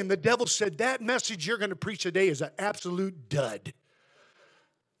hallway and the devil said, that message you're going to preach today is an absolute dud.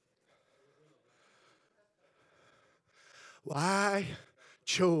 Well, I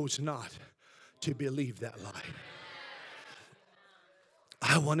chose not to believe that lie.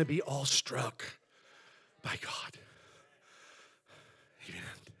 I want to be awestruck by God. Amen.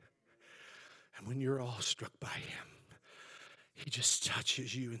 And when you're awestruck by him, he just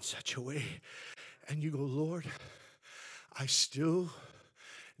touches you in such a way. And you go, Lord, I still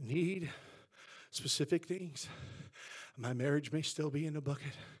need specific things. My marriage may still be in the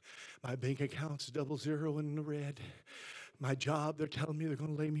bucket. My bank account's 00 in the red. My job, they're telling me they're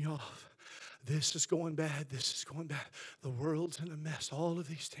going to lay me off. This is going bad. This is going bad. The world's in a mess. All of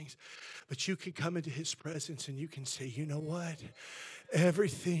these things. But you can come into his presence and you can say, you know what?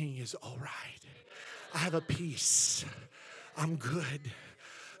 Everything is all right. I have a peace. I'm good.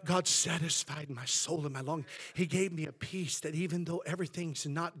 God satisfied my soul and my longing. He gave me a peace that even though everything's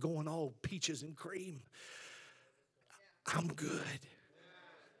not going all peaches and cream, I'm good.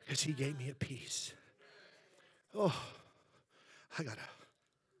 Because he gave me a peace. Oh, I got to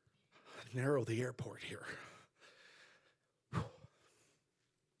narrow the airport here.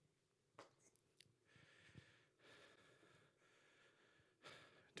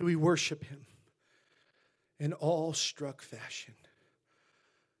 Do we worship him in awe-struck fashion?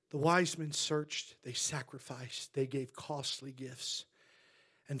 The wise men searched, they sacrificed, they gave costly gifts,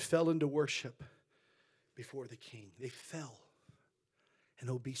 and fell into worship before the king. They fell in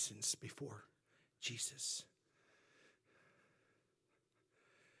obeisance before Jesus.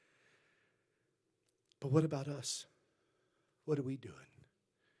 But what about us? What are we doing?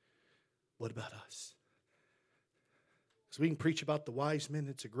 What about us? So we can preach about the wise men.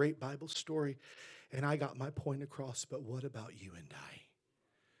 It's a great Bible story. And I got my point across. But what about you and I?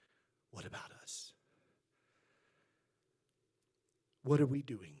 What about us? What are we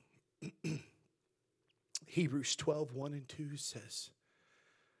doing? Hebrews 12:1-2 says,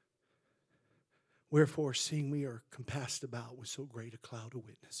 wherefore, seeing we are compassed about with so great a cloud of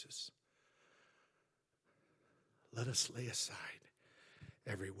witnesses, let us lay aside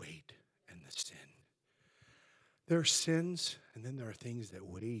every weight and the sin. There are sins, and then there are things that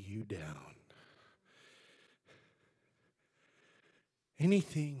weigh you down.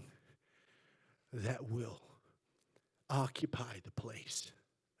 Anything that will occupy the place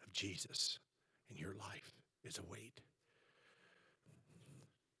of Jesus in your life is a weight.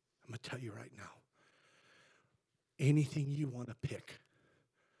 I'm going to tell you right now. Anything you want to pick.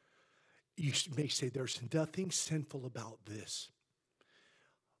 You may say there's nothing sinful about this.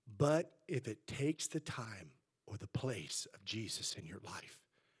 But if it takes the time or the place of Jesus in your life,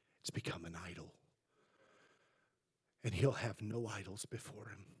 it's become an idol. And he'll have no idols before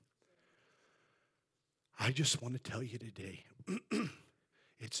him. I just want to tell you today,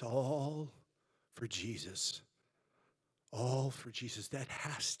 it's all for Jesus. All for Jesus. That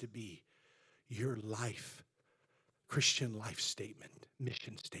has to be your life, Christian life statement,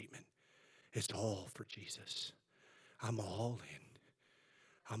 mission statement. It's all for Jesus. I'm all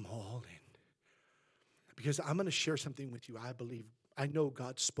in. I'm all in. Because I'm going to share something with you. I know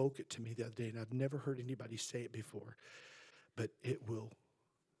God spoke it to me the other day, and I've never heard anybody say it before. But it will,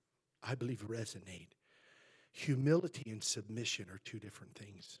 I believe, resonate. Humility and submission are two different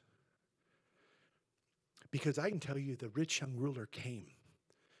things. Because I can tell you the rich young ruler came,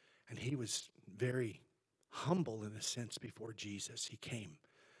 and he was very humble in a sense before Jesus. He came,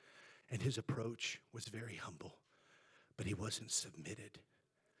 and his approach was very humble, but he wasn't submitted.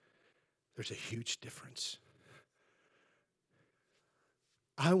 There's a huge difference.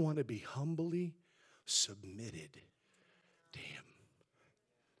 I want to be humbly submitted to him.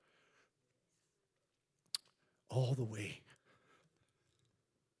 All the way.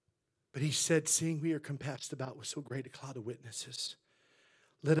 But he said, seeing we are compassed about with so great a cloud of witnesses,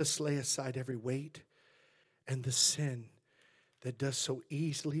 let us lay aside every weight and the sin that does so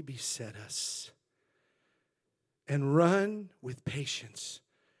easily beset us, and run with patience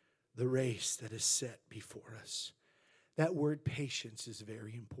the race that is set before us. That word patience is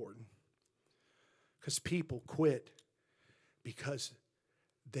very important, because people quit because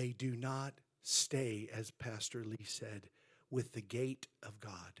they do not stay, as Pastor Lee said, with the gait of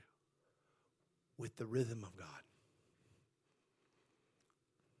God, with the rhythm of God.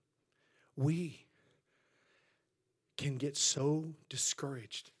 We can get so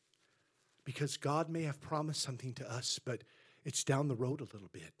discouraged because God may have promised something to us, but it's down the road a little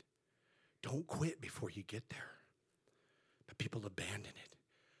bit. Don't quit before you get there. But people abandon it.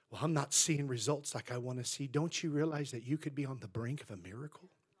 Well, I'm not seeing results like I want to see. Don't you realize that you could be on the brink of a miracle?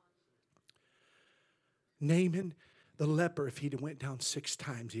 Naaman, the leper, if he'd went down 6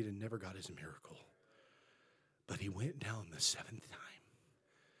 times, he'd have never got his miracle. But he went down the 7th time.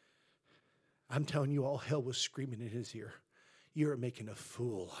 I'm telling you, all hell was screaming in his ear. You're making a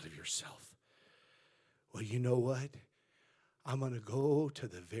fool out of yourself. Well, you know what? I'm going to go to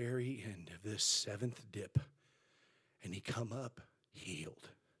the very end of this 7th dip. And he come up healed.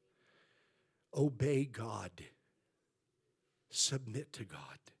 Obey God. Submit to God.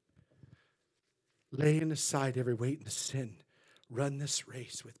 Laying aside every weight and the sin. Run this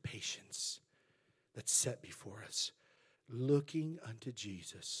race with patience that's set before us. Looking unto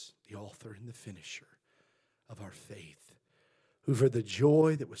Jesus, the author and the finisher of our faith, who for the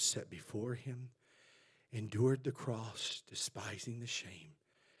joy that was set before him endured the cross, despising the shame,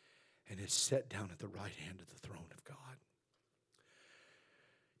 and is set down at the right hand of the throne of God.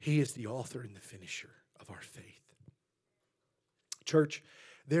 He is the author and the finisher of our faith. Church,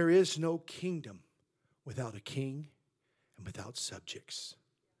 there is no kingdom without a king and without subjects.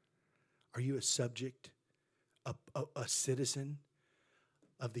 Are you a subject, a citizen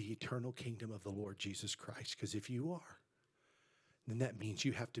of the eternal kingdom of the Lord Jesus Christ? Because if you are, then that means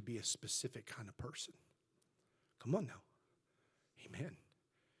you have to be a specific kind of person. Come on now. Amen.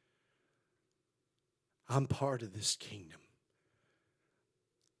 I'm part of this kingdom.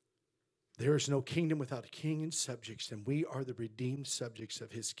 There is no kingdom without a king and subjects, and we are the redeemed subjects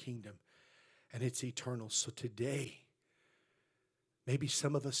of his kingdom, and it's eternal. So today, maybe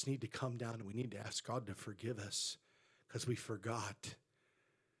some of us need to come down and we need to ask God to forgive us because we forgot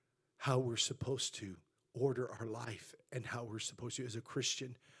how we're supposed to order our life and how we're supposed to, as a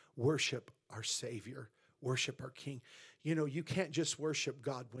Christian, worship our Savior, worship our King. You know, you can't just worship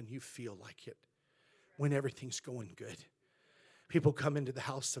God when you feel like it, when everything's going good. People come into the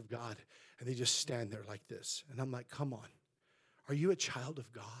house of God and they just stand there like this. And I'm like, come on. Are you a child of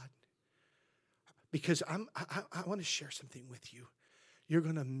God? Because I want to share something with you. You're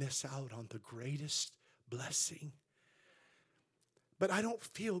going to miss out on the greatest blessing. But I don't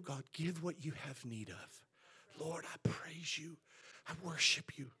feel, God, give what you have need of. Lord, I praise you. I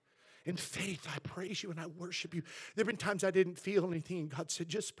worship you. In faith, I praise you and I worship you. There have been times I didn't feel anything, and God said,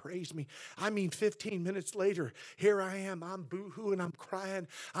 just praise me. I mean, 15 minutes later, here I am. I'm boo-hooing, I'm crying.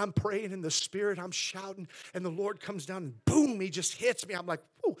 I'm praying in the Spirit. I'm shouting. And the Lord comes down and boom, he just hits me. I'm like,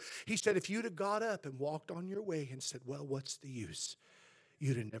 whoo. He said, if you'd have got up and walked on your way and said, well, what's the use?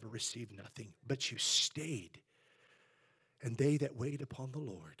 You'd have never received nothing. But you stayed. And they that wait upon the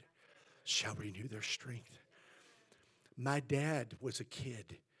Lord shall renew their strength. My dad was a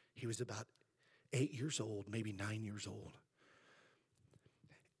kid. He was about 8 years old, maybe 9 years old.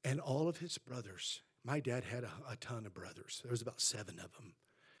 And all of his brothers, my dad had a ton of brothers. There was about 7 of them.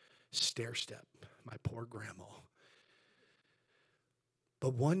 Stair step, my poor grandma.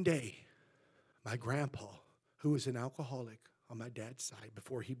 But one day, my grandpa, who was an alcoholic on my dad's side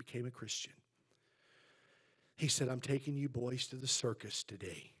before he became a Christian, he said, I'm taking you boys to the circus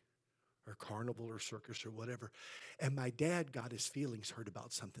today, or carnival or circus or whatever. And my dad got his feelings hurt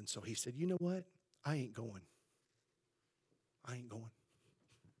about something. So he said, you know what? I ain't going. I ain't going.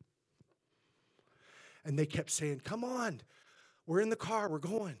 And they kept saying, come on. We're in the car. We're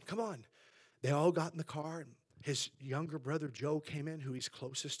going. Come on. They all got in the car. And his younger brother, Joe, came in, who he's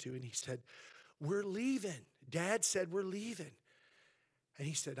closest to. And he said, we're leaving. Dad said, we're leaving. And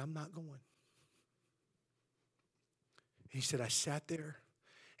he said, I'm not going. And he said, I sat there.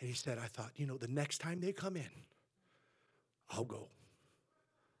 And he said, I thought, the next time they come in, I'll go.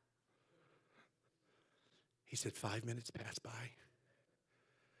 He said, 5 minutes passed by.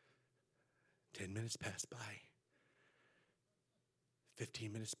 10 minutes passed by.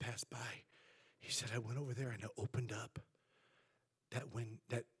 15 minutes passed by. He said, I went over there and I opened up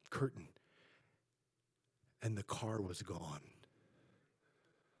that curtain, and the car was gone.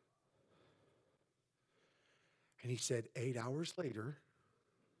 And he said, 8 hours later,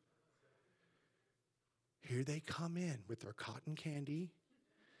 here they come in with their cotton candy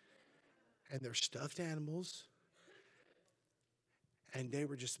and their stuffed animals. And they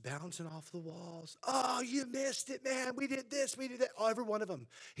were just bouncing off the walls. Oh, you missed it, man. We did this, we did that. Oh, every one of them.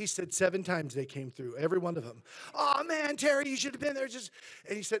 He said 7 times they came through, every one of them. Oh, man, Terry, you should have been there.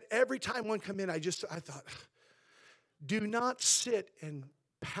 And he said, every time one come in, I thought, do not sit and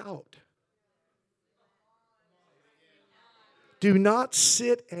pout. Do not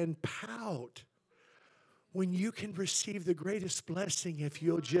sit and pout when you can receive the greatest blessing if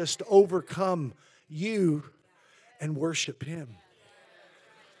you'll just overcome you and worship Him.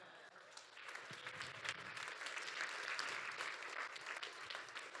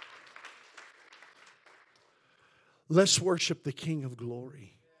 Let's worship the King of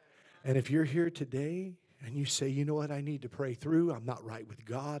Glory. And if you're here today and you say, you know what, I need to pray through. I'm not right with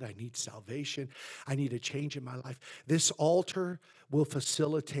God. I need salvation. I need a change in my life. This altar will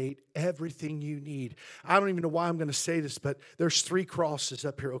facilitate everything you need. I don't even know why I'm going to say this, but there's 3 crosses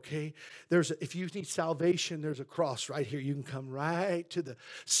up here, okay? If you need salvation, there's a cross right here. You can come right to the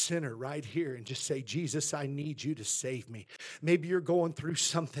center right here and just say, Jesus, I need you to save me. Maybe you're going through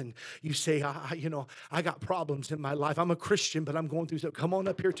something. You say, I got problems in my life. I'm a Christian, but I'm going through something. Come on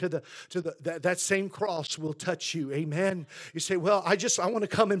up here to that same cross will touch you. Amen. You say, well, I want to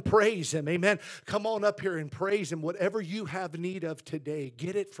come and praise Him. Amen. Come on up here and praise Him. Whatever you have need of today,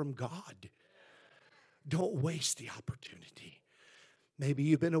 get it from God. Don't waste the opportunity. Maybe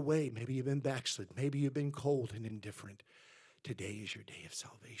you've been away. Maybe you've been backslid. Maybe you've been cold and indifferent. Today is your day of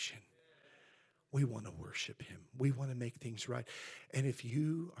salvation. We want to worship Him. We want to make things right. And if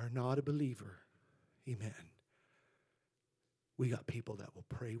you are not a believer, amen, we got people that will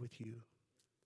pray with you.